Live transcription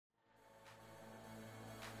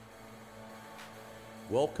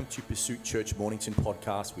Welcome to Pursuit Church Mornington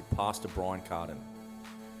podcast with Pastor Brian Carden.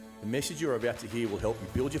 The message you're about to hear will help you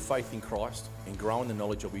build your faith in Christ and grow in the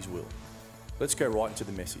knowledge of His will. Let's go right into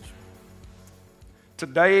the message.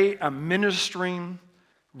 Today I'm ministering,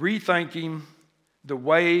 rethinking the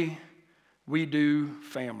way we do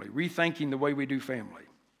family. Rethinking the way we do family.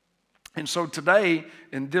 And so today,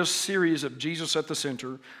 in this series of Jesus at the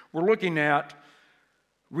Center, we're looking at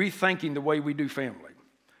rethinking the way we do family.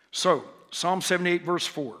 So, Psalm 78, verse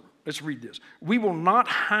 4. Let's read this. We will not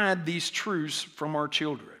hide these truths from our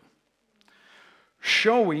children.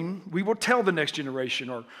 We will tell the next generation,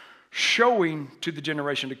 or showing to the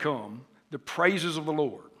generation to come, the praises of the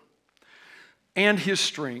Lord and His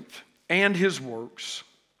strength and His works.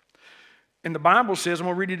 And the Bible says, I'm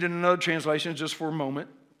going to read it in another translation just for a moment.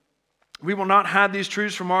 We will not hide these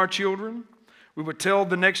truths from our children. We will tell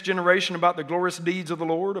the next generation about the glorious deeds of the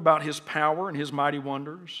Lord, about His power and His mighty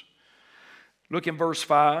wonders. Look in verse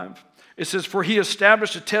 5. It says, For He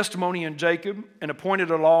established a testimony in Jacob and appointed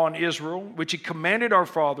a law in Israel, which He commanded our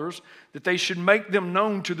fathers that they should make them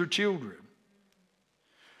known to their children.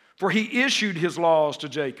 For He issued His laws to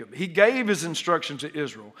Jacob. He gave His instructions to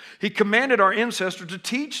Israel. He commanded our ancestors to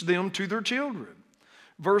teach them to their children.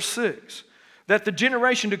 Verse 6. That the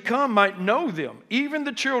generation to come might know them, even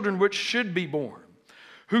the children which should be born,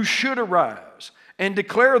 who should arise, and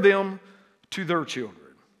declare them to their children.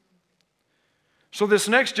 So this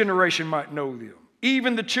next generation might know them,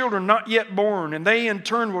 even the children not yet born, and they in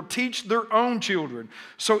turn will teach their own children.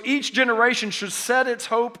 So each generation should set its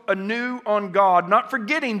hope anew on God, not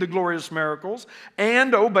forgetting the glorious miracles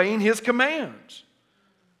and obeying His commands.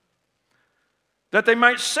 That they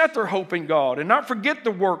might set their hope in God and not forget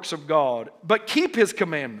the works of God, but keep His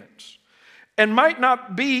commandments, and might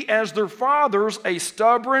not be as their fathers, a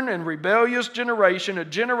stubborn and rebellious generation, a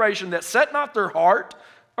generation that set not their heart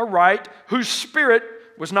aright, whose spirit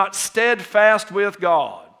was not steadfast with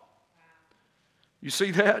God. You see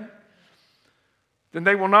that? Then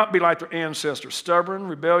they will not be like their ancestors, stubborn,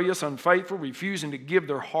 rebellious, unfaithful, refusing to give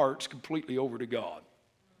their hearts completely over to God.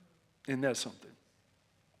 Isn't that something?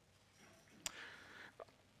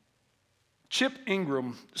 Chip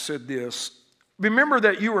Ingram said this, remember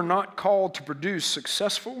that you are not called to produce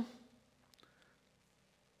successful,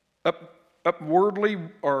 upwardly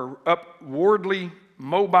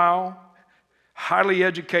mobile, highly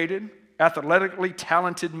educated, athletically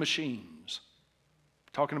talented machines.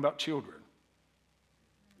 Talking about children.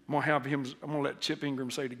 I'm going to let Chip Ingram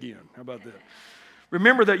say it again. How about that?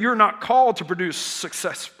 Remember that you're not called to produce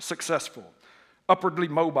successful, upwardly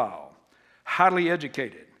mobile, highly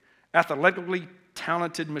educated, athletically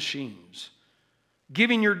talented machines.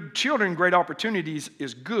 Giving your children great opportunities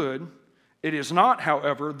is good. It is not,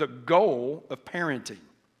 however, the goal of parenting.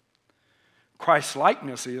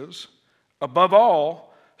 Christ-likeness is, above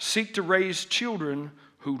all, seek to raise children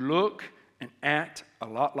who look and act a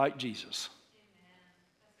lot like Jesus.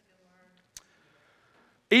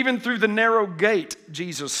 Even through the narrow gate,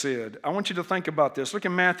 Jesus said. I want you to think about this. Look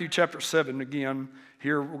in Matthew chapter 7 again.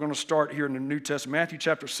 Here, we're going to start here in the New Testament. Matthew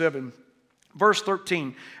chapter 7, verse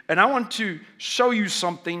 13. And I want to show you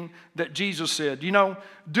something that Jesus said. You know,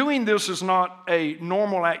 doing this is not a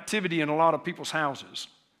normal activity in a lot of people's houses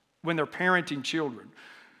when they're parenting children.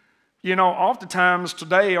 You know, oftentimes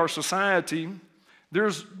today our society, and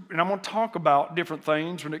I'm going to talk about different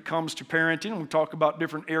things when it comes to parenting. I'm going to talk about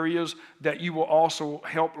different areas that you will also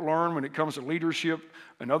help learn when it comes to leadership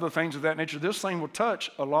and other things of that nature. This thing will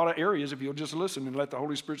touch a lot of areas if you'll just listen and let the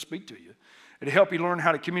Holy Spirit speak to you. It'll help you learn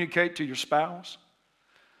how to communicate to your spouse.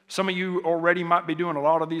 Some of you already might be doing a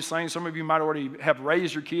lot of these things. Some of you might already have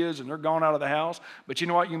raised your kids and they're gone out of the house. But you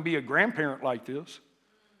know what? You can be a grandparent like this.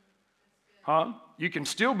 Huh? You can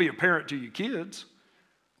still be a parent to your kids,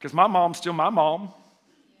 because my mom's still my mom.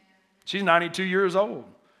 She's 92 years old.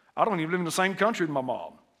 I don't even live in the same country with my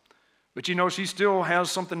mom. But you know, she still has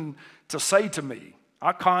something to say to me.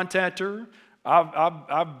 I contact her.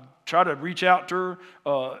 I've tried to reach out to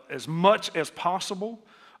her as much as possible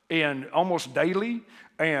and almost daily.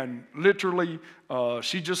 And literally,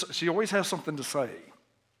 she always has something to say.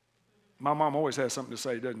 My mom always has something to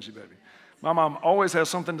say, doesn't she, baby? My mom always has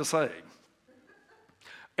something to say.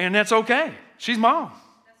 And that's okay. She's mom.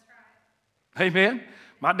 That's right. Amen.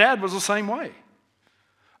 My dad was the same way.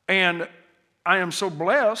 And I am so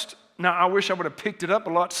blessed. Now, I wish I would have picked it up a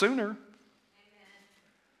lot sooner.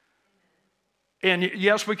 Amen. And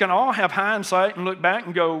yes, we can all have hindsight and look back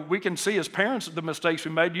and go, we can see as parents the mistakes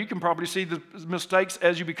we made. You can probably see the mistakes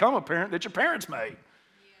as you become a parent that your parents made. Yeah.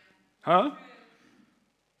 Huh?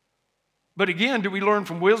 But again, do we learn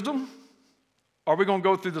from wisdom? Or are we going to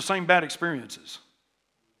go through the same bad experiences?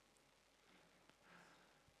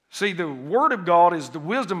 See, the Word of God is the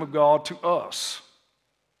wisdom of God to us.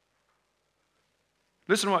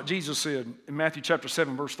 Listen to what Jesus said in Matthew chapter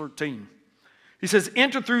 7, verse 13. He says,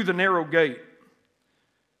 enter through the narrow gate.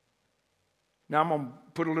 Now I'm going to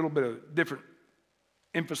put a little bit of different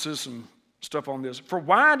emphasis and stuff on this. For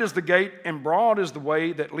wide is the gate and broad is the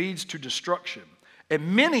way that leads to destruction,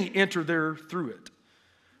 and many enter there through it.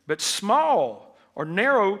 But small or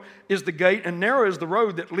narrow is the gate and narrow is the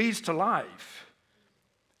road that leads to life,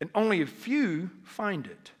 and only a few find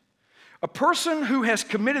it. A person who has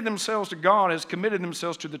committed themselves to God has committed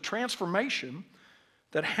themselves to the transformation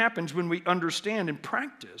that happens when we understand and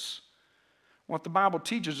practice what the Bible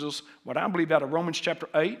teaches us, what I believe out of Romans chapter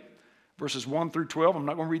 8, verses 1 through 12. I'm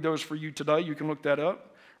not going to read those for you today. You can look that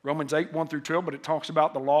up. Romans 8, 1 through 12, but it talks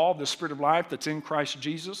about the law of the Spirit of life that's in Christ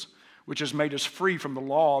Jesus, which has made us free from the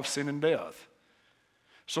law of sin and death.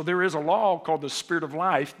 So there is a law called the Spirit of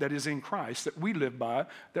life that is in Christ that we live by,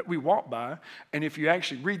 that we walk by. And if you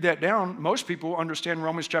actually read that down, most people understand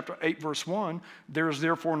Romans chapter 8, verse 1. There is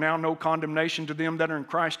therefore now no condemnation to them that are in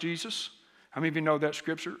Christ Jesus. How many of you know that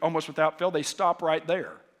scripture? Almost without fail, they stop right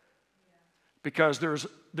there. Because there's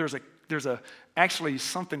actually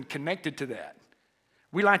something connected to that.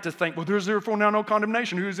 We like to think, well, there's therefore now no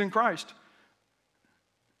condemnation. Who is in Christ?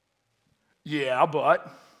 Yeah, but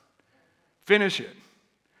finish it.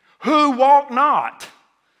 Who walk not?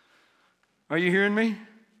 Are you hearing me?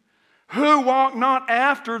 Who walk not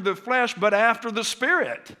after the flesh, but after the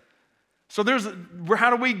Spirit. So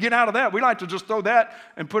how do we get out of that? We like to just throw that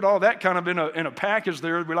and put all that kind of in a package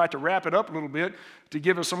there. We like to wrap it up a little bit to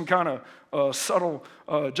give us some kind of subtle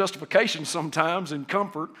justification sometimes and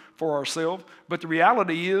comfort for ourselves. But the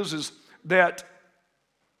reality is that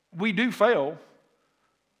we do fail.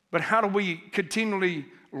 But how do we continually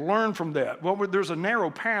learn from that? Well, there's a narrow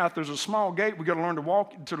path. There's a small gate we got to learn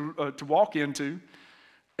to walk into.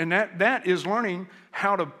 And that is learning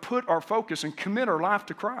how to put our focus and commit our life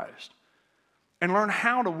to Christ. And learn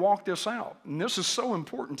how to walk this out. And this is so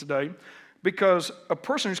important today because a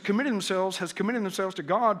person who's has committed themselves to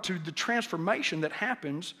God to the transformation that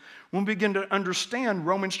happens when we begin to understand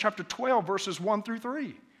Romans chapter 12, verses 1 through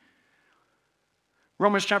 3.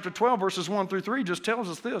 Romans chapter 12, verses 1 through 3 just tells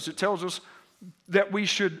us this. It tells us that we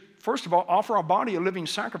should, first of all, offer our body a living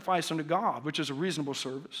sacrifice unto God, which is a reasonable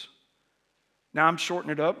service. Now, I'm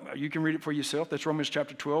shortening it up. You can read it for yourself. That's Romans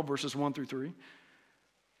chapter 12, verses 1 through 3.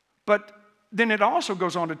 But then it also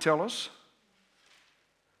goes on to tell us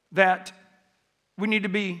that we need to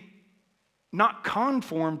be not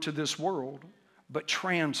conformed to this world, but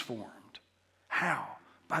transformed. How?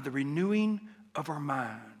 By the renewing of our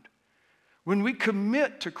mind. When we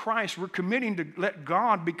commit to Christ, we're committing to let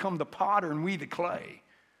God become the potter and we the clay.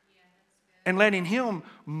 And letting Him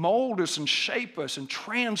mold us and shape us and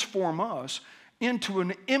transform us into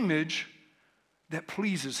an image that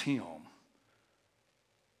pleases Him.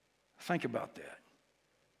 Think about that.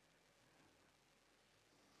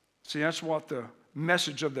 See, that's what the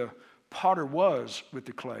message of the potter was with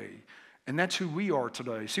the clay. And that's who we are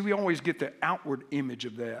today. See, we always get the outward image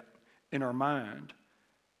of that in our mind.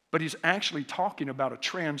 But he's actually talking about a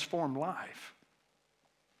transformed life.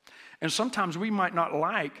 And sometimes we might not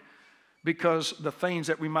like because the things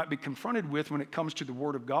that we might be confronted with when it comes to the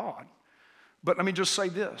Word of God. But let me just say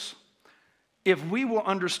this. If we will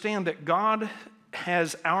understand that God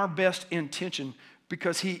has our best intention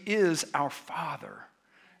because He is our Father.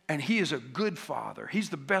 And He is a good Father. He's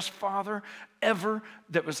the best Father ever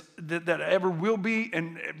that ever will be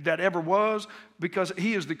and that ever was, because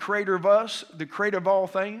He is the creator of us, the creator of all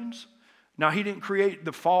things. Now, He didn't create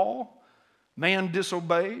the fall. Man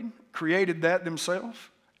disobeyed, created that themselves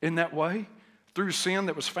in that way through sin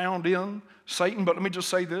that was found in Satan. But let me just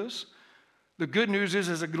say this. The good news is,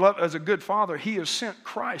 as a good Father, He has sent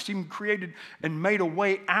Christ. He created and made a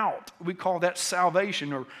way out. We call that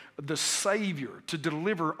salvation, or the Savior, to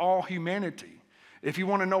deliver all humanity. If you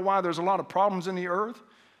want to know why there's a lot of problems in the earth,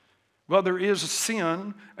 well, there is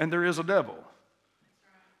sin and there is a devil.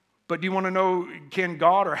 But do you want to know, can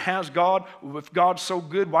God or has God, if God's so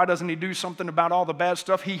good, why doesn't He do something about all the bad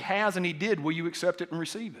stuff? He has and He did. Will you accept it and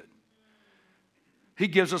receive it? He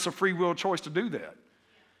gives us a free will choice to do that.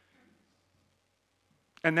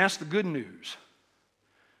 And that's the good news.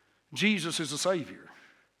 Jesus is the Savior.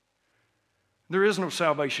 There is no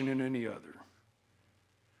salvation in any other.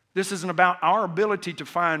 This isn't about our ability to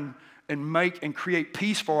find and make and create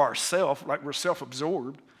peace for ourselves, like we're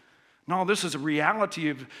self-absorbed. No, this is a reality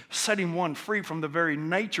of setting one free from the very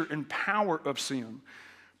nature and power of sin.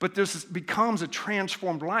 But this becomes a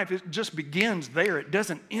transformed life. It just begins there. It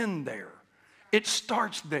doesn't end there. It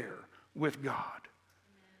starts there with God.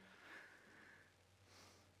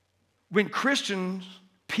 when Christian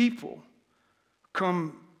people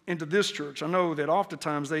come into this church, I know that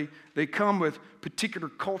oftentimes they come with particular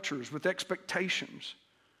cultures, with expectations,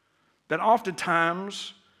 that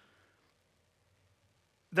oftentimes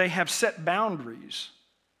they have set boundaries.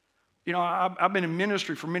 You know, I've been in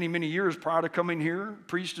ministry for many, many years prior to coming here,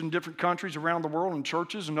 preached in different countries around the world in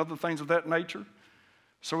churches and other things of that nature.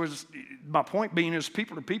 So my point being is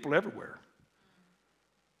people are people everywhere.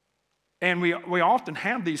 And we often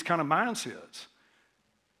have these kind of mindsets.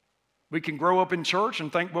 We can grow up in church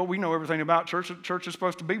and think, well, we know everything about church that church is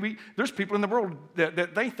supposed to be. There's people in the world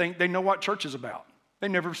that they think they know what church is about. They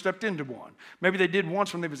never stepped into one. Maybe they did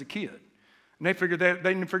once when they was a kid. And they figure that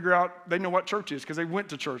they know what church is because they went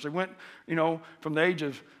to church. They went, you know, from the age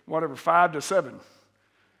of 5 to 7.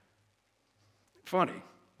 Funny.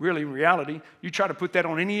 Really, in reality, you try to put that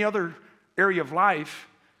on any other area of life,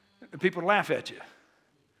 and people laugh at you.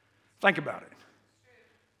 Think about it.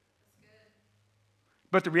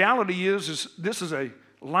 But the reality is this is a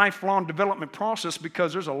lifelong development process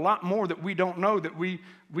because there's a lot more that we don't know that we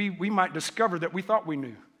might discover that we thought we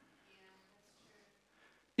knew.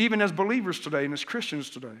 Even as believers today and as Christians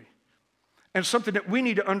today. And something that we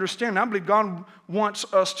need to understand. I believe God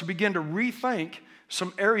wants us to begin to rethink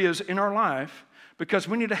some areas in our life because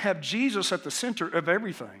we need to have Jesus at the center of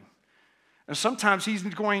everything. And sometimes He's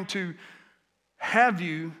going to have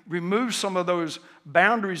you remove some of those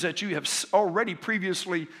boundaries that you have already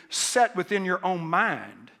previously set within your own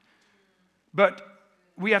mind. But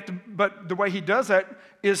the way He does that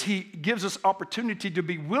is He gives us opportunity to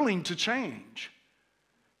be willing to change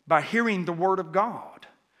by hearing the Word of God.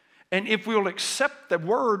 And if we'll accept the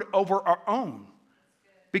Word over our own,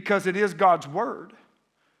 because it is God's Word,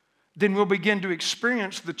 then we'll begin to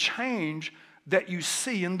experience the change that you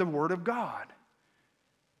see in the Word of God.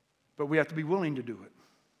 But we have to be willing to do it.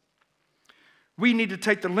 We need to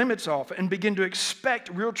take the limits off and begin to expect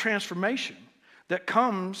real transformation that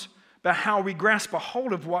comes by how we grasp a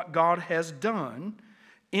hold of what God has done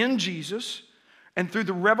in Jesus and through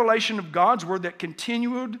the revelation of God's Word, that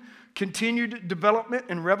continued development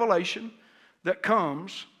and revelation that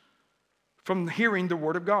comes from hearing the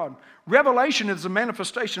Word of God. Revelation is a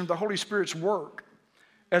manifestation of the Holy Spirit's work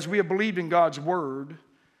as we have believed in God's Word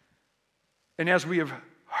and as we have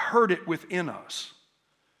heard it within us.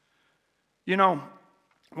 You know,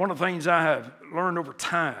 one of the things I have learned over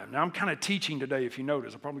time, now I'm kind of teaching today if you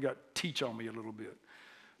notice, I probably got teach on me a little bit,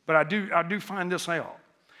 but I do find this out,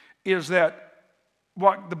 is that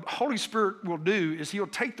what the Holy Spirit will do is He'll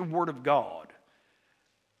take the Word of God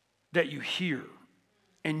that you hear,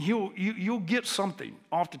 and you'll get something.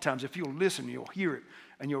 Oftentimes, if you'll listen, you'll hear it,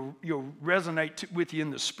 and you'll resonate with you in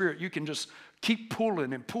the Spirit. You can just keep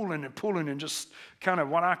pulling and pulling and pulling, and just kind of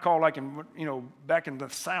what I call, like back in the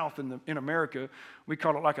South in America, we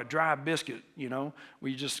call it like a dry biscuit. You know,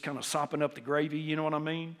 we just kind of sopping up the gravy. You know what I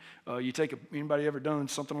mean? You take anybody ever done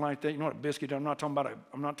something like that? You know what a biscuit? I'm not talking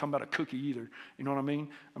about a cookie either. You know what I mean?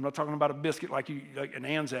 I'm not talking about a biscuit like an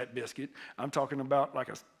Anzac biscuit. I'm talking about like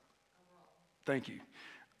thank you,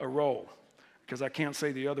 a roll, because I can't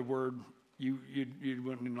say the other word. You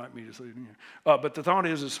wouldn't even like me to say it. But the thought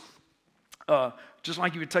is just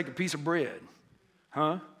like you would take a piece of bread,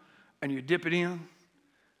 and you dip it in,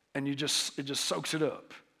 and it just soaks it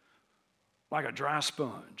up like a dry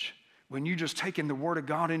sponge. When you just taking the Word of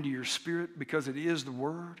God into your spirit, because it is the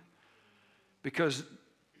Word, because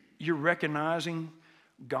you're recognizing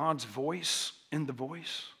God's voice in the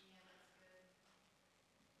voice.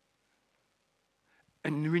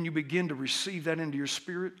 And when you begin to receive that into your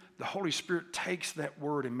spirit, the Holy Spirit takes that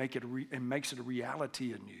word and makes it a reality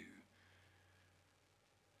in you.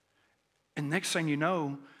 And next thing you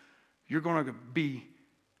know, you're going to be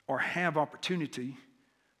or have opportunity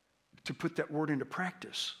to put that word into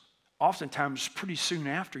practice. Oftentimes, pretty soon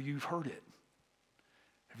after you've heard it.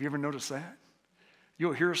 Have you ever noticed that?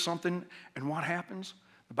 You'll hear something, and what happens?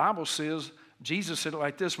 The Bible says, Jesus said it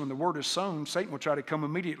like this: when the word is sown, Satan will try to come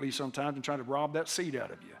immediately sometimes and try to rob that seed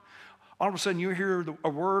out of you. All of a sudden, you hear a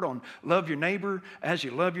word on love your neighbor as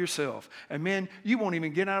you love yourself. And man, you won't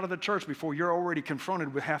even get out of the church before you're already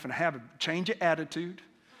confronted with having to have a change of attitude.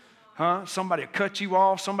 Somebody cut you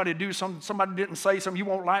off, somebody do something, somebody didn't say something, you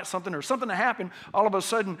won't like something, or something that happened, all of a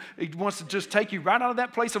sudden, it wants to just take you right out of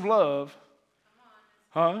that place of love.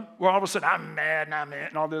 Where all of a sudden, I'm mad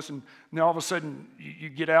and all this, and then all of a sudden, you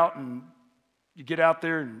get out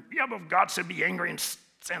there and, yeah, but God said be angry and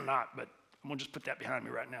sin not, but I'm going to just put that behind me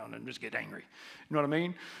right now and then just get angry. You know what I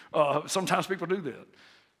mean? Sometimes people do that.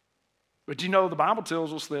 But you know, the Bible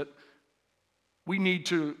tells us that we need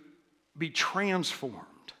to be transformed.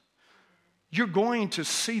 You're going to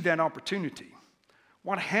see that opportunity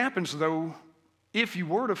What happens, though, if you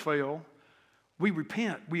were to fail, we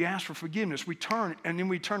repent, we ask for forgiveness, we turn, and then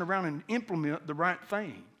we turn around and implement the right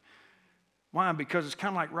thing. Why? Because it's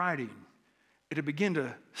kind of like writing. It'll begin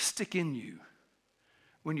to stick in you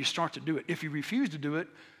when you start to do it. If you refuse to do it,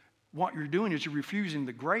 what you're doing is you're refusing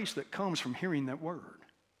the grace that comes from hearing that word.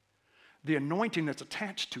 The anointing that's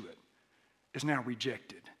attached to it is now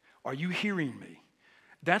rejected. Are you hearing me?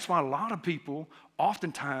 That's why a lot of people,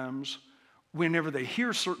 oftentimes, whenever they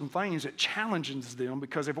hear certain things, it challenges them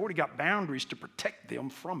because they've already got boundaries to protect them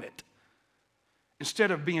from it.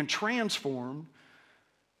 Instead of being transformed,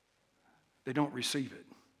 they don't receive it.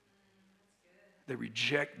 They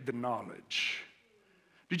reject the knowledge.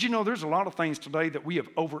 Did you know there's a lot of things today that we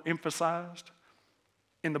have overemphasized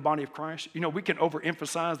in the body of Christ? You know, we can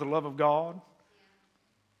overemphasize the love of God.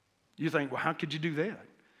 You think, well, how could you do that?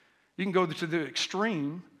 You can go to the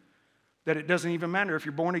extreme that it doesn't even matter if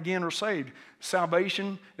you're born again or saved.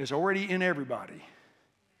 Salvation is already in everybody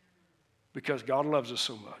because God loves us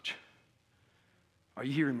so much. Are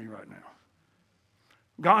you hearing me right now?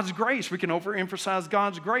 God's grace, we can overemphasize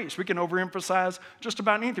God's grace. We can overemphasize just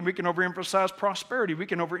about anything. We can overemphasize prosperity. We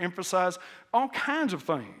can overemphasize all kinds of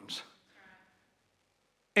things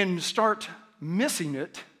and start missing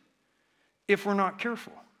it if we're not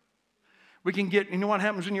careful. We can get, you know what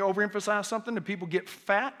happens when you overemphasize something? The people get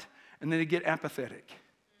fat and then they get apathetic.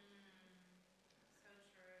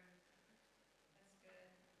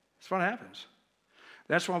 That's what happens.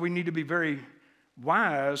 That's why we need to be very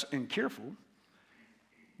wise and careful,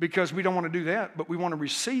 because we don't want to do that, but we want to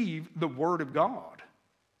receive the Word of God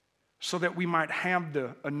so that we might have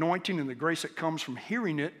the anointing and the grace that comes from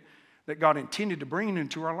hearing it that God intended to bring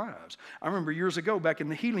into our lives. I remember years ago back in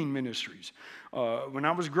the healing ministries, when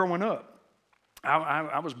I was growing up,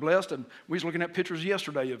 I was blessed, and we was looking at pictures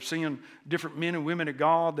yesterday of seeing different men and women of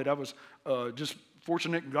God that I was just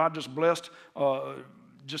fortunate. God just blessed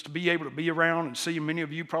just to be able to be around and see. Many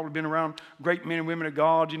of you probably been around great men and women of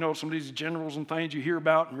God. You know, some of these generals and things you hear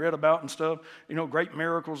about and read about and stuff. You know, great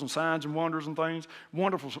miracles and signs and wonders and things.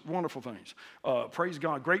 Wonderful, wonderful things. Praise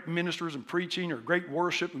God. Great ministers and preaching, or great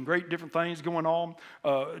worship and great different things going on.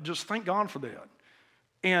 Just thank God for that.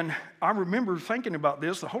 And I remember thinking about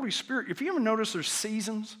this. The Holy Spirit, if you ever notice there's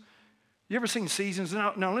seasons, you ever seen seasons?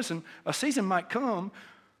 Now listen, a season might come,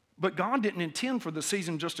 but God didn't intend for the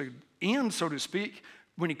season just to end, so to speak.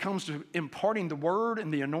 When it comes to imparting the word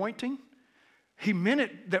and the anointing, he meant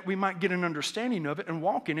it that we might get an understanding of it and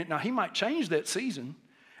walk in it. Now, he might change that season,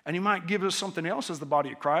 and he might give us something else as the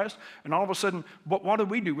body of Christ, and all of a sudden, what do?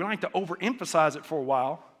 We like to overemphasize it for a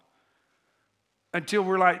while until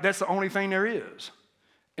we're like, that's the only thing there is.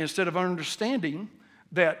 Instead of understanding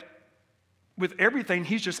that with everything,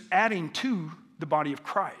 he's just adding to the body of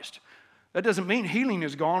Christ. That doesn't mean healing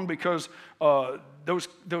is gone because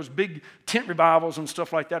those big tent revivals and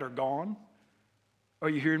stuff like that are gone. Are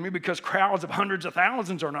you hearing me? Because crowds of hundreds of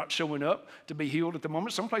thousands are not showing up to be healed at the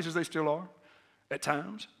moment. Some places they still are at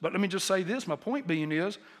times. But let me just say this. My point being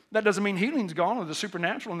is that doesn't mean healing's gone or the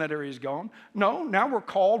supernatural in that area is gone. No, now we're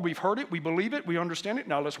called. We've heard it. We believe it. We understand it.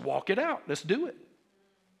 Now let's walk it out. Let's do it.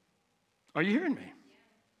 Are you hearing me?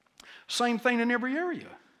 Same thing in every area.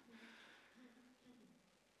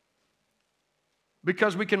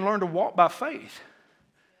 Because we can learn to walk by faith,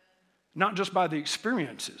 not just by the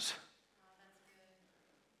experiences.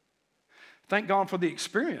 Thank God for the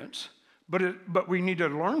experience, but we need to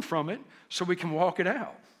learn from it so we can walk it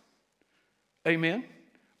out. Amen?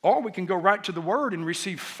 Or we can go right to the Word and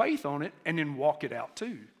receive faith on it and then walk it out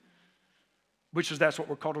too. That's what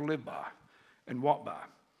we're called to live by and walk by.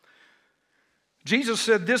 Jesus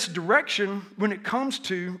said this direction when it comes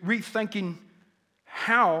to rethinking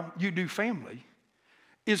how you do family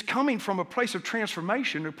is coming from a place of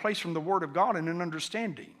transformation, a place from the Word of God and an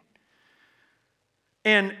understanding.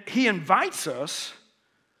 And he invites us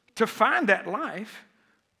to find that life.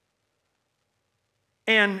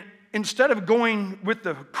 And instead of going with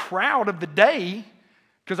the crowd of the day,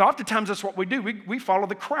 because oftentimes that's what we do, we follow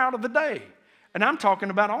the crowd of the day. And I'm talking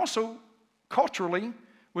about also culturally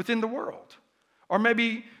within the world. Or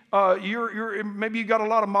maybe maybe you got a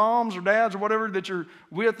lot of moms or dads or whatever that you're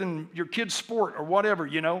with in your kids' sport or whatever,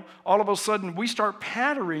 you know. All of a sudden, we start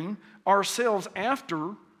patterning ourselves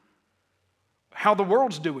after how the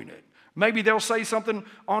world's doing it. Maybe they'll say something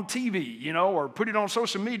on TV, you know, or put it on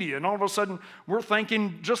social media, and all of a sudden, we're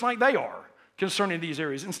thinking just like they are concerning these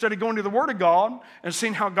areas. Instead of going to the Word of God and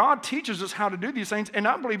seeing how God teaches us how to do these things, and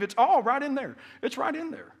I believe it's all right in there. It's right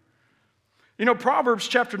in there. You know, Proverbs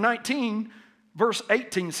chapter 19, verse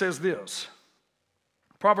 18 says this.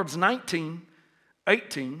 Proverbs 19,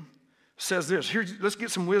 18 says this. Here, let's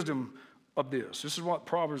get some wisdom of this. This is what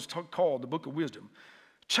Proverbs called the book of wisdom.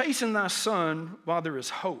 Chasten thy son while there is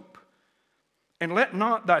hope, and let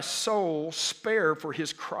not thy soul spare for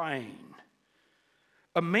his crying.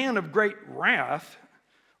 A man of great wrath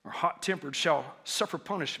or hot-tempered shall suffer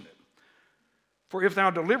punishment. For if thou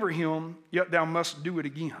deliver him, yet thou must do it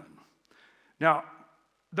again. Now,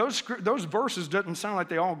 those verses doesn't sound like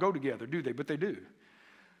they all go together, do they? But they do.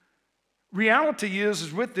 Reality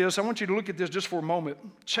is with this, I want you to look at this just for a moment.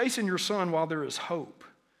 Chasten your son while there is hope.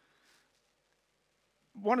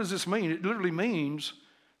 What does this mean? It literally means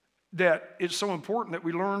that it's so important that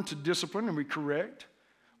we learn to discipline and we correct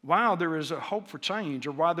while there is a hope for change,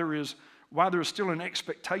 or while there is still an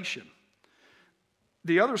expectation.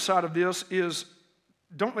 The other side of this is,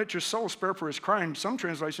 don't let your soul spare for his crying. Some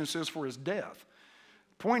translation says for his death.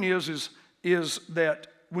 The point is that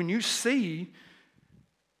when you see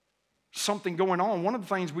something going on, one of the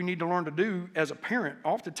things we need to learn to do as a parent,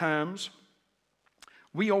 oftentimes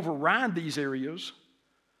we override these areas.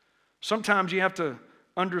 Sometimes you have to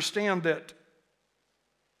understand that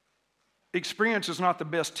experience is not the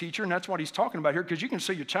best teacher, and that's what he's talking about here, because you can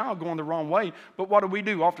see your child going the wrong way, but what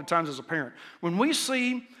do oftentimes as a parent? When we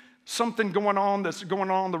see something going on that's going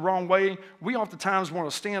on the wrong way, we oftentimes want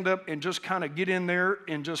to stand up and just kind of get in there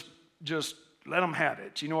and just let them have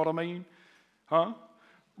it. You know what I mean? Huh?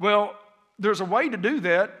 Well, there's a way to do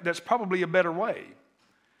that that's probably a better way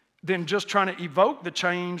than just trying to evoke the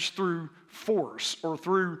change through force or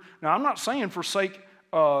through, now I'm not saying forsake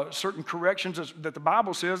certain corrections that the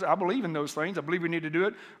Bible says. I believe in those things. I believe we need to do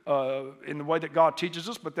it in the way that God teaches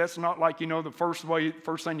us, but that's not like, the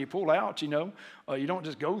first thing you pull out, you don't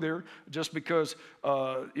just go there just because,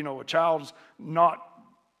 a child's not,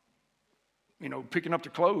 picking up the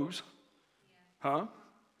clothes. Huh?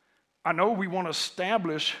 I know we want to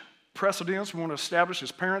establish precedents. We want to establish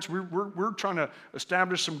as parents. We're trying to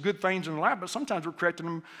establish some good things in life, but sometimes we're correcting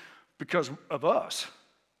them because of us.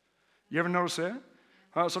 You ever notice that?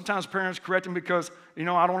 Sometimes parents correct them because, I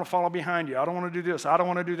don't want to follow behind you. I don't want to do this. I don't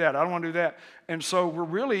want to do that. I don't want to do that. And so we're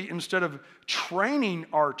really, instead of training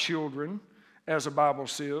our children, as the Bible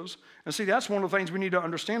says, and see, that's one of the things we need to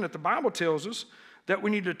understand, that the Bible tells us that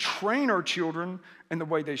we need to train our children in the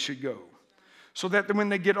way they should go, so that when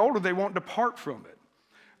they get older, they won't depart from it.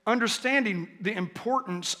 Understanding the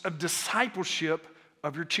importance of discipleship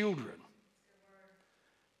of your children.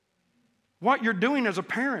 What you're doing as a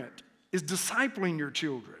parent is discipling your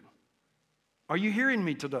children. Are you hearing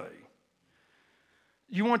me today?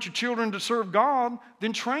 You want your children to serve God,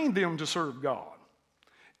 then train them to serve God.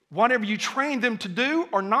 Whatever you train them to do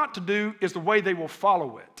or not to do is the way they will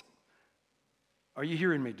follow it. Are you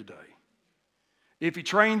hearing me today? If you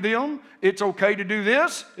train them, it's okay to do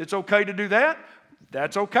this, it's okay to do that,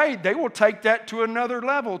 that's okay. They will take that to another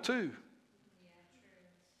level too.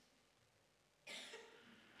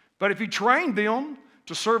 But if you train them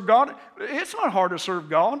to serve God, it's not hard to serve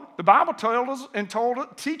God. The Bible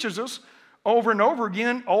teaches us over and over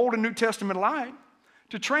again, Old and New Testament alike,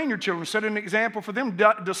 to train your children, set an example for them,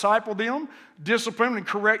 disciple them, discipline and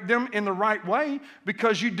correct them in the right way,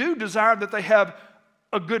 because you do desire that they have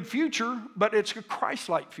a good future, but it's a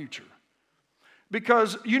Christ-like future.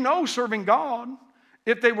 Because serving God,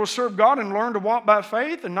 if they will serve God and learn to walk by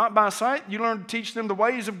faith and not by sight, you learn to teach them the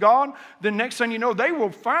ways of God, then next thing you know, they will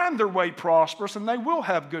find their way prosperous and they will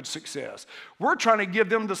have good success. We're trying to give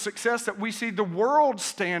them the success that we see the world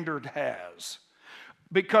standard has,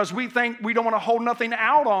 because we think we don't want to hold nothing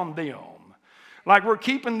out on them, like we're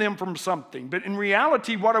keeping them from something. But in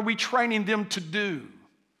reality, what are we training them to do?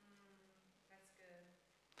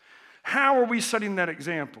 How are we setting that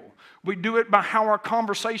example? We do it by how our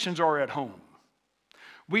conversations are at home.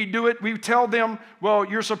 We tell them, well,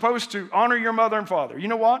 you're supposed to honor your mother and father. You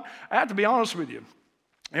know what? I have to be honest with you.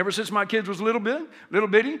 Ever since my kids was little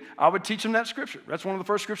bitty, I would teach them that scripture. That's one of the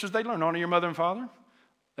first scriptures they learn, honor your mother and father.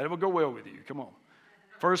 That will go well with you. Come on.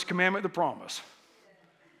 First commandment, the promise.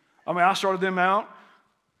 I started them out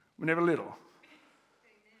when they were little.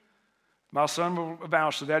 My son will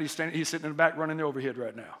vouch to that. He's sitting in the back running the overhead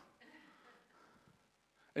right now.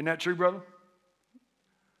 Isn't that true, brother?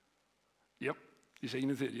 Yep. He's shaking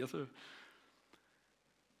his head. Yes, sir.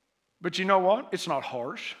 But you know what? It's not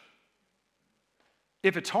harsh.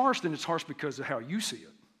 If it's harsh, then it's harsh because of how you see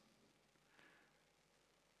it.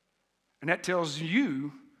 And that tells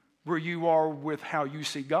you where you are with how you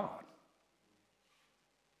see God.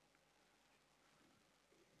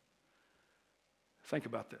 Think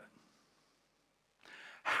about that.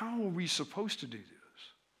 How are we supposed to do this?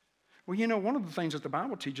 Well, one of the things that the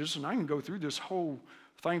Bible teaches, and I can go through this whole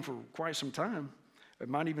thing for quite some time, I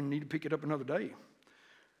might even need to pick it up another day.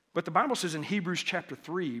 But the Bible says in Hebrews chapter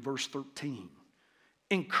 3, verse 13,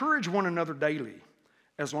 encourage one another daily,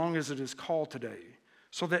 as long as it is called today,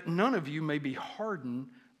 so that none of you may be hardened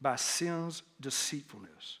by sin's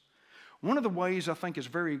deceitfulness. One of the ways I think is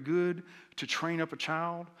very good to train up a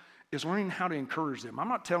child is learning how to encourage them. I'm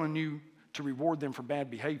not telling you to reward them for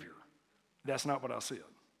bad behavior. That's not what I said.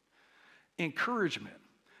 Encouragement.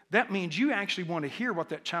 That means you actually want to hear what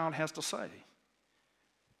that child has to say.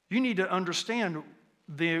 You need to understand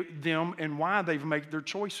them and why they've made their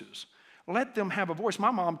choices. Let them have a voice.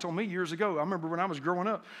 My mom told me years ago, I remember when I was growing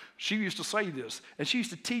up, she used to say this, and she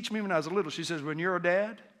used to teach me when I was little. She says, when you're a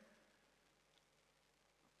dad,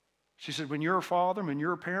 she said, when you're a father, when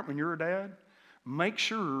you're a parent, when you're a dad, make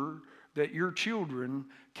sure that your children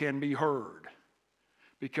can be heard,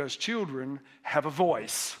 because children have a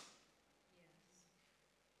voice.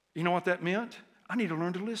 You know what that meant? I need to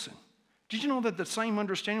learn to listen. Did you know that the same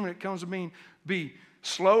understanding when it comes to being be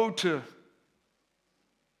slow to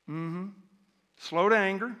slow to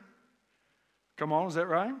anger? Come on, is that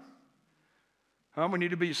right? We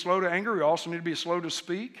need to be slow to anger. We also need to be slow to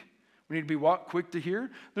speak. We need to be what? Quick to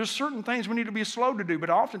hear. There's certain things we need to be slow to do, but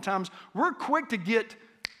oftentimes we're quick to get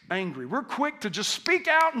angry. We're quick to just speak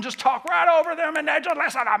out and just talk right over them and they just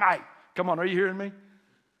listen to me. Come on, are you hearing me?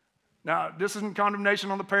 Now, this isn't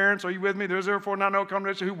condemnation on the parents. Are you with me? There's therefore not no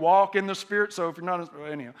condemnation who walk in the Spirit. So if you're not,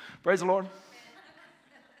 anyhow, praise the Lord.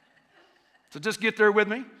 So just get there with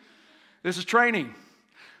me. This is training.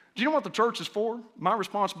 Do you know what the church is for? My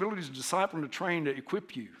responsibility is to disciple and to train, to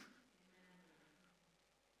equip you.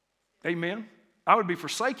 Amen. I would be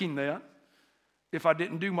forsaking that if I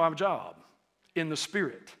didn't do my job in the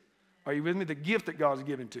Spirit. Are you with me? The gift that God's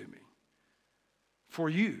given to me for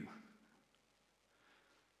you.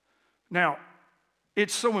 Now,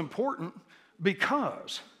 it's so important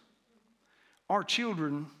because our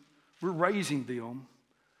children, we're raising them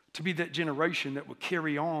to be that generation that will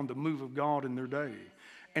carry on the move of God in their day.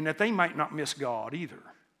 And that they might not miss God either.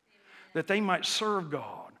 That they might serve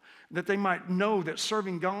God. That they might know that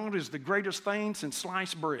serving God is the greatest thing since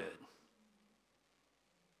sliced bread.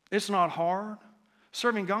 It's not hard.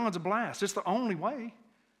 Serving God's a blast. It's the only way.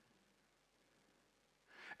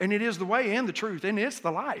 And it is the way and the truth, and it's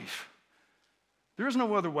the life. There is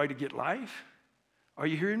no other way to get life. Are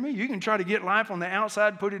you hearing me? You can try to get life on the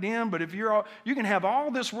outside, put it in, but if you can have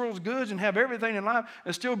all this world's goods and have everything in life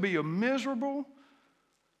and still be a miserable,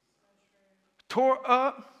 tore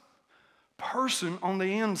up person on the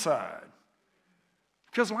inside.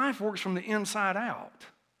 Because life works from the inside out.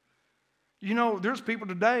 You know, there's people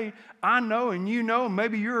today, I know and you know,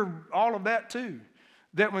 maybe you're all of that too,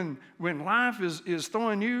 that when life is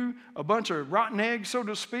throwing you a bunch of rotten eggs, so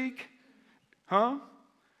to speak,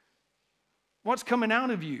 what's coming out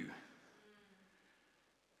of you?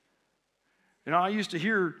 You know, I used to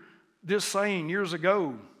hear this saying years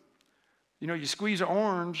ago, you know, you squeeze an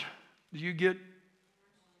orange, you get,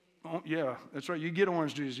 yeah, that's right, you get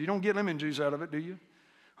orange juice. You don't get lemon juice out of it, do you?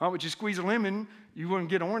 But you squeeze a lemon, you wouldn't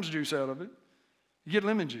get orange juice out of it. You get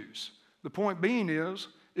lemon juice. The point being is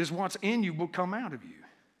what's in you will come out of you.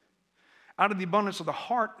 Out of the abundance of the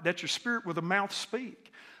heart, that your spirit with the mouth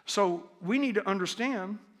speak. So we need to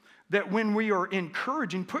understand that when we are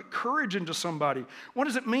encouraging, put courage into somebody. What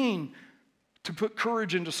does it mean to put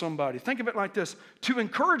courage into somebody? Think of it like this. To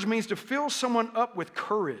encourage means to fill someone up with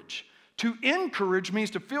courage. To encourage means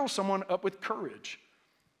to fill someone up with courage.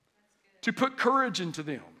 To put courage into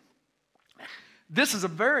them. This is a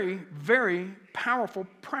very, very powerful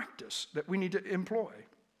practice that we need to employ.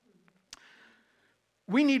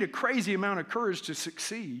 We need a crazy amount of courage to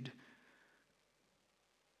succeed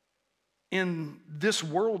in this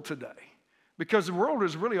world today, because the world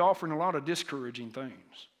is really offering a lot of discouraging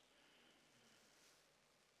things.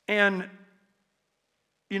 And,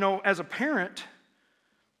 you know, as a parent,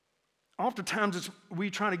 oftentimes we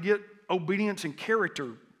try to get obedience and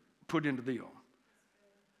character put into them.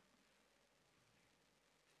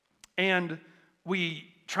 And we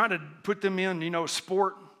try to put them in, you know,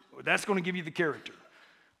 sport, that's going to give you the character.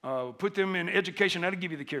 Put them in education, that'll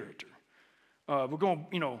give you the character. We're going to,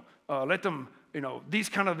 you know, let them, you know, these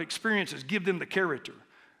kind of experiences give them the character.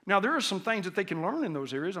 Now, there are some things that they can learn in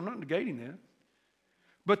those areas. I'm not negating that.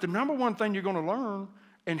 But the number one thing you're going to learn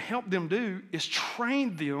and help them do is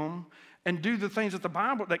train them and do the things that the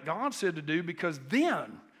Bible, that God said to do, because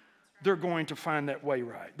then they're going to find that way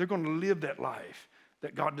right. They're going to live that life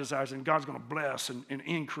that God desires, and God's going to bless and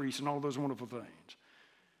increase and all those wonderful things.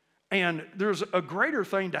 And there's a greater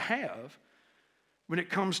thing to have when it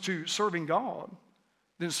comes to serving God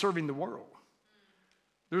than serving the world.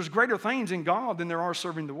 There's greater things in God than there are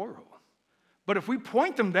serving the world. But if we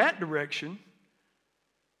point them that direction,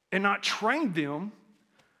 and not train them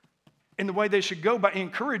in the way they should go by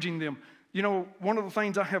encouraging them. You know, one of the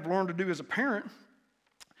things I have learned to do as a parent,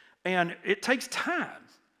 and it takes time.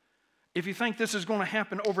 If you think this is going to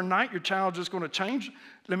happen overnight, your child's just going to change.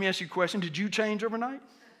 Let me ask you a question. Did you change overnight?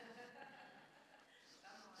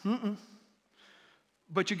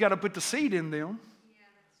 But you got to put the seed in them. Yeah,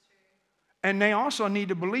 that's true. And they also need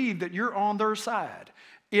to believe that you're on their side.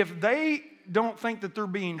 If they don't think that they're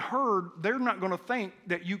being heard, they're not going to think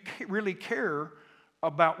that you really care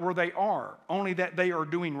about where they are, only that they are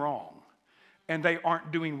doing wrong and they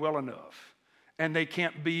aren't doing well enough and they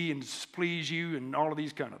can't be and please you and all of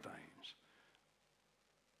these kind of things.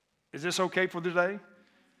 Is this okay for today?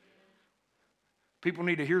 People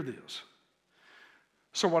need to hear this.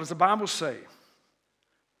 So what does the Bible say?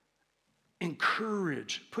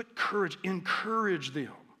 Encourage, put courage, encourage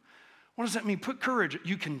them. What does that mean? Put courage,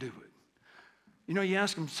 you can do it. You know, you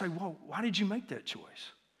ask them, say, well, why did you make that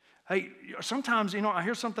choice? Hey, sometimes, you know, I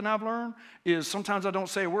hear something I've learned is sometimes I don't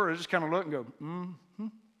say a word. I just kind of look and go, mm-hmm.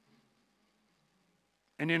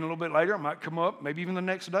 And then a little bit later, I might come up, maybe even the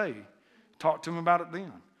next day, talk to them about it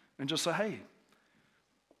then. And just say, hey,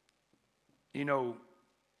 you know,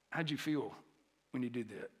 how'd you feel when you did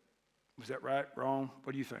that? Was that right, wrong?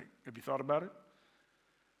 What do you think? Have you thought about it?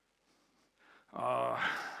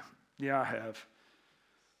 Yeah, I have.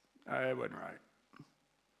 It wasn't right.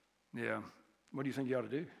 Yeah. What do you think you ought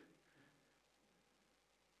to do?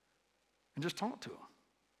 And just talk to them.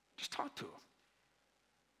 Just talk to them.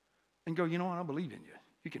 And go, you know what? I believe in you.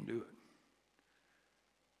 You can do it.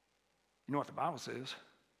 You know what the Bible says?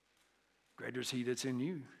 Greater is he that's in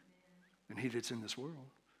you than he that's in this world.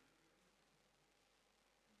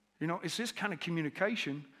 You know, it's this kind of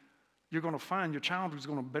communication you're going to find your child is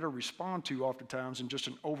going to better respond to oftentimes than just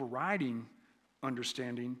an overriding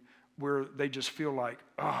understanding where they just feel like,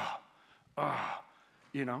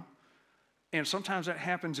 you know. And sometimes that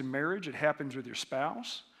happens in marriage. It happens with your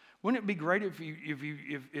spouse. Wouldn't it be great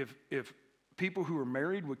if people who are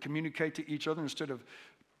married would communicate to each other instead of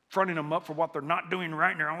fronting them up for what they're not doing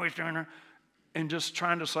right and they're always doing it, and just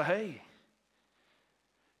trying to say, hey,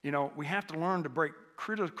 you know, we have to learn to break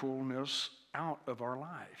criticalness out of our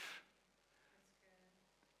life.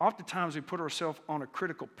 Oftentimes we put ourselves on a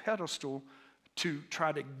critical pedestal to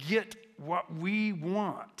try to get what we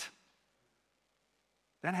want.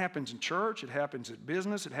 That happens in church, it happens at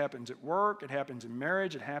business, it happens at work, it happens in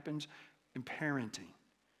marriage, it happens in parenting.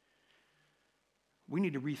 We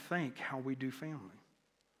need to rethink how we do family.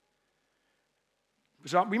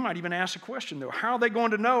 So we might even ask a question, though. How are they going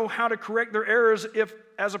to know how to correct their errors if,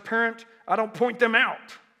 as a parent, I don't point them out?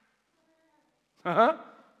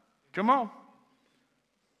 Come on.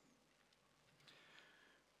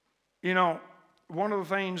 You know, one of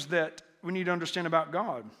the things that we need to understand about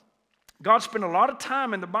God, God spent a lot of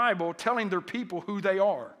time in the Bible telling their people who they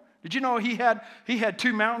are. Did you know he had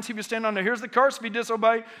two mountains he would stand on there? Here's the curse if you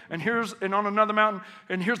disobey, and on another mountain,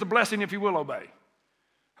 and here's the blessing if you will obey.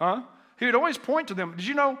 He would always point to them. Did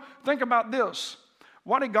you know, think about this.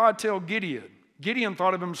 Why did God tell Gideon? Gideon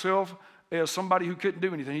thought of himself as somebody who couldn't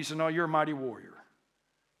do anything. He said, no, you're a mighty warrior.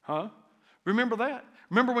 Remember that?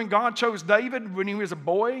 Remember when God chose David when he was a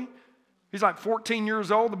boy? He's like 14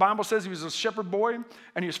 years old. The Bible says he was a shepherd boy,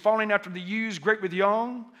 and he was following after the ewes, great with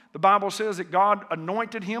young. The Bible says that God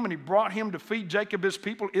anointed him, and he brought him to feed Jacob his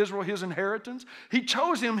people, Israel his inheritance. He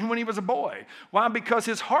chose him when he was a boy. Why? Because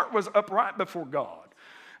his heart was upright before God.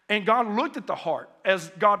 And God looked at the heart.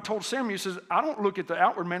 As God told Samuel, he says, I don't look at the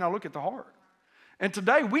outward man, I look at the heart. And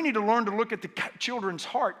today, we need to learn to look at the children's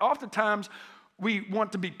heart. Oftentimes, we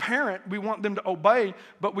want to be parent, we want them to obey,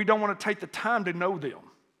 but we don't want to take the time to know them.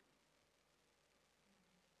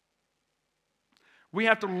 We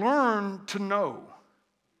have to learn to know.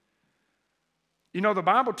 You know, the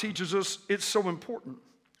Bible teaches us it's so important.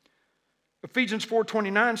 Ephesians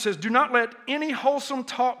 4:29 says, do not let any unwholesome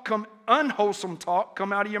talk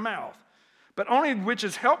come out of your mouth, but only which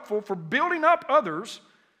is helpful for building up others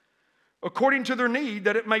according to their need,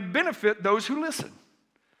 that it may benefit those who listen.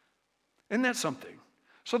 Isn't that something?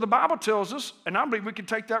 So the Bible tells us, and I believe we could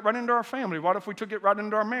take that right into our family. What if we took it right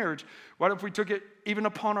into our marriage? What if we took it even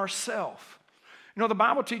upon ourselves? You know, the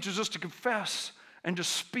Bible teaches us to confess and to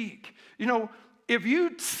speak. You know, if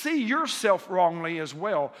you see yourself wrongly as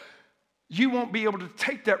well, you won't be able to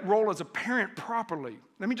take that role as a parent properly.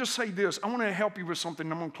 Let me just say this. I want to help you with something.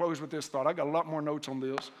 I'm going to close with this thought. I got a lot more notes on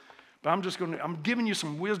this, but I'm giving you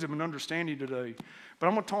some wisdom and understanding today. But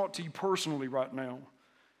I'm going to talk to you personally right now.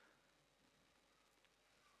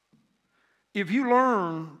 If you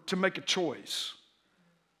learn to make a choice,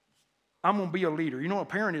 I'm going to be a leader. You know, a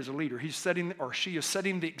parent is a leader. He's setting, or she is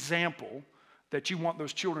setting the example that you want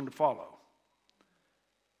those children to follow.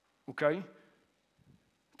 Okay?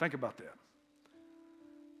 Think about that.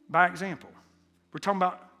 By example, we're talking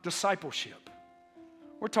about discipleship.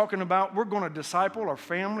 We're talking about we're going to disciple our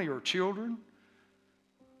family or children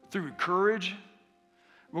through courage.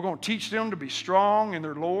 We're going to teach them to be strong in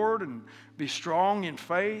their Lord and be strong in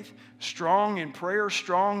faith, strong in prayer,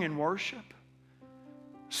 strong in worship.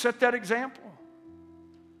 Set that example.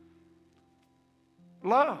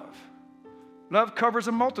 Love. Love covers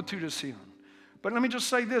a multitude of sin. But let me just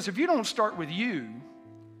say this. If you don't start with you,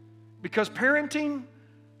 because parenting,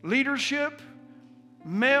 leadership,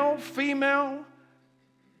 male, female,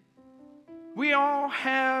 we all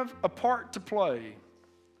have a part to play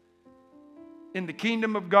in the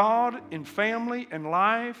kingdom of God, in family, in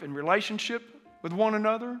life, in relationship with one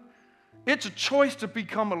another. It's a choice to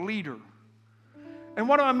become a leader. And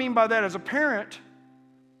what do I mean by that? As a parent,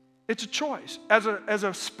 it's a choice. As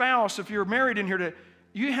a spouse, if you're married in here,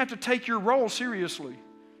 you have to take your role seriously.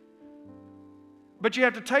 But you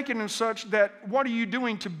have to take it in such that what are you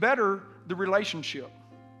doing to better the relationship?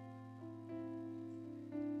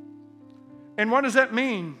 And what does that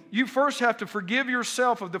mean? You first have to forgive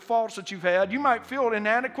yourself of the faults that you've had. You might feel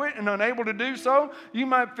inadequate and unable to do so. You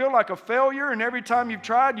might feel like a failure, and every time you've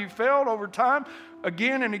tried, you've failed over time,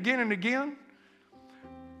 again and again and again.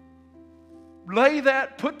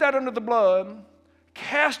 Put that under the blood,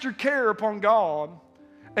 cast your care upon God,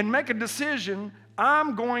 and make a decision.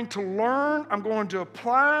 I'm going to learn, I'm going to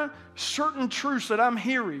apply certain truths that I'm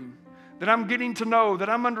hearing, that I'm getting to know, that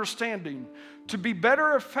I'm understanding, to be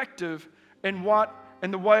better effective in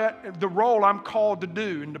the role I'm called to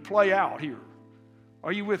do and to play out here.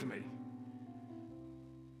 Are you with me?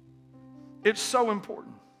 It's so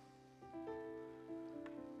important.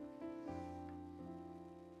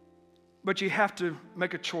 But you have to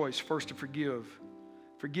make a choice first to forgive.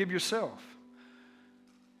 Forgive yourself.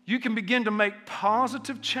 You can begin to make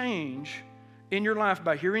positive change in your life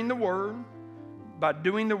by hearing the Word, by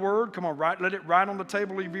doing the Word. Come on, let it write on the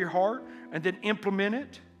table of your heart, and then implement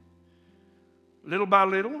it. Little by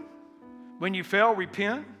little. When you fail,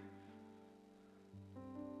 repent.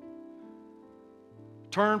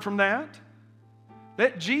 Turn from that.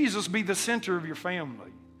 Let Jesus be the center of your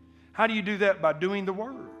family. How do you do that? By doing the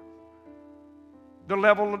Word. The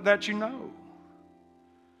level that you know.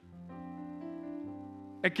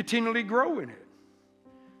 And continually grow in it.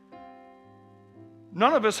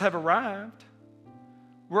 None of us have arrived.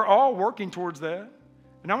 We're all working towards that.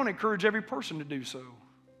 And I want to encourage every person to do so.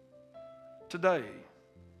 Today,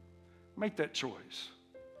 make that choice.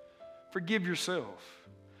 Forgive yourself.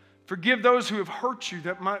 Forgive those who have hurt you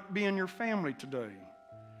that might be in your family today.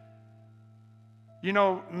 You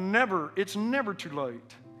know, it's never too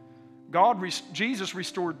late. Jesus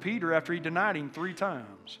restored Peter after he denied him 3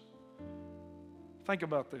 times. Think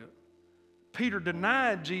about that. Peter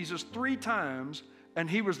denied Jesus 3 times, and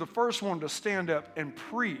he was the first one to stand up and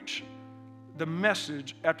preach the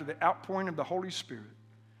message after the outpouring of the Holy Spirit.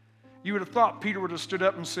 You would have thought Peter would have stood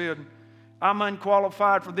up and said, I'm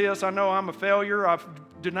unqualified for this. I know I'm a failure. I've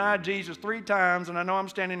denied Jesus 3 times, and I know I'm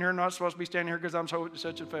standing here, not supposed to be standing here because I'm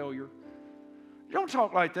such a failure. You don't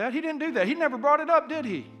talk like that. He didn't do that. He never brought it up, did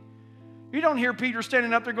he? You don't hear Peter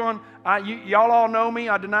standing up there going, y'all all know me.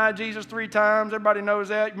 I denied Jesus 3 times. Everybody knows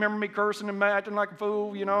that. You remember me cursing and acting like a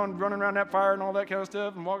fool, you know, and running around that fire and all that kind of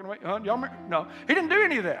stuff and walking away. Y'all remember? No, he didn't do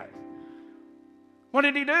any of that. What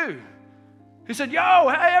did he do? He said, yo,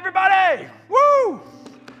 hey, everybody, woo!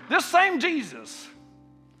 This same Jesus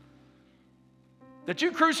that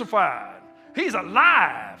you crucified, he's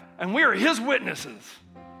alive, and we are his witnesses.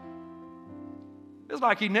 It's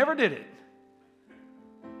like he never did it.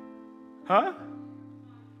 Huh?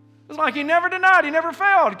 It's like he never denied, he never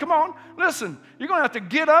failed. Come on, listen, you're going to have to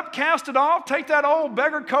get up, cast it off, take that old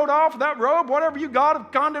beggar coat off, that robe, whatever you got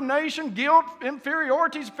of condemnation, guilt,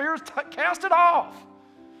 inferiorities, fears, cast it off.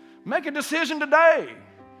 Make a decision today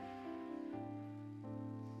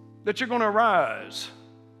that you're going to arise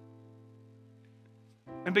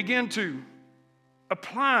and begin to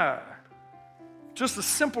apply just the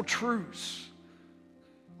simple truths.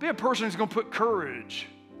 Be a person who's going to put courage,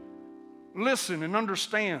 listen and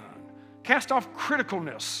understand. Cast off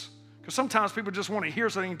criticalness, because sometimes people just want to hear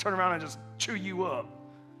something and turn around and just chew you up.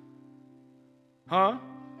 Huh?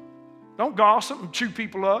 Don't gossip and chew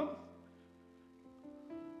people up.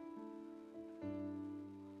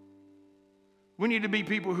 We need to be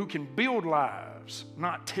people who can build lives,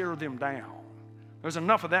 not tear them down. There's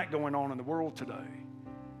enough of that going on in the world today.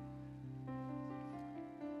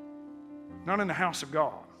 Not in the house of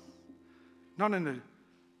God. Not in the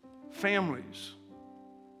families.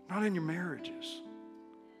 Not in your marriages.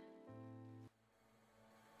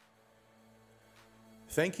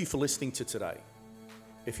 Thank you for listening to today.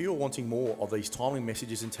 If you are wanting more of these timely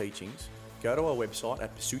messages and teachings, go to our website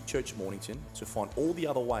at Pursuit Church Mornington to find all the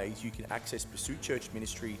other ways you can access Pursuit Church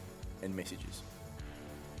ministry and messages.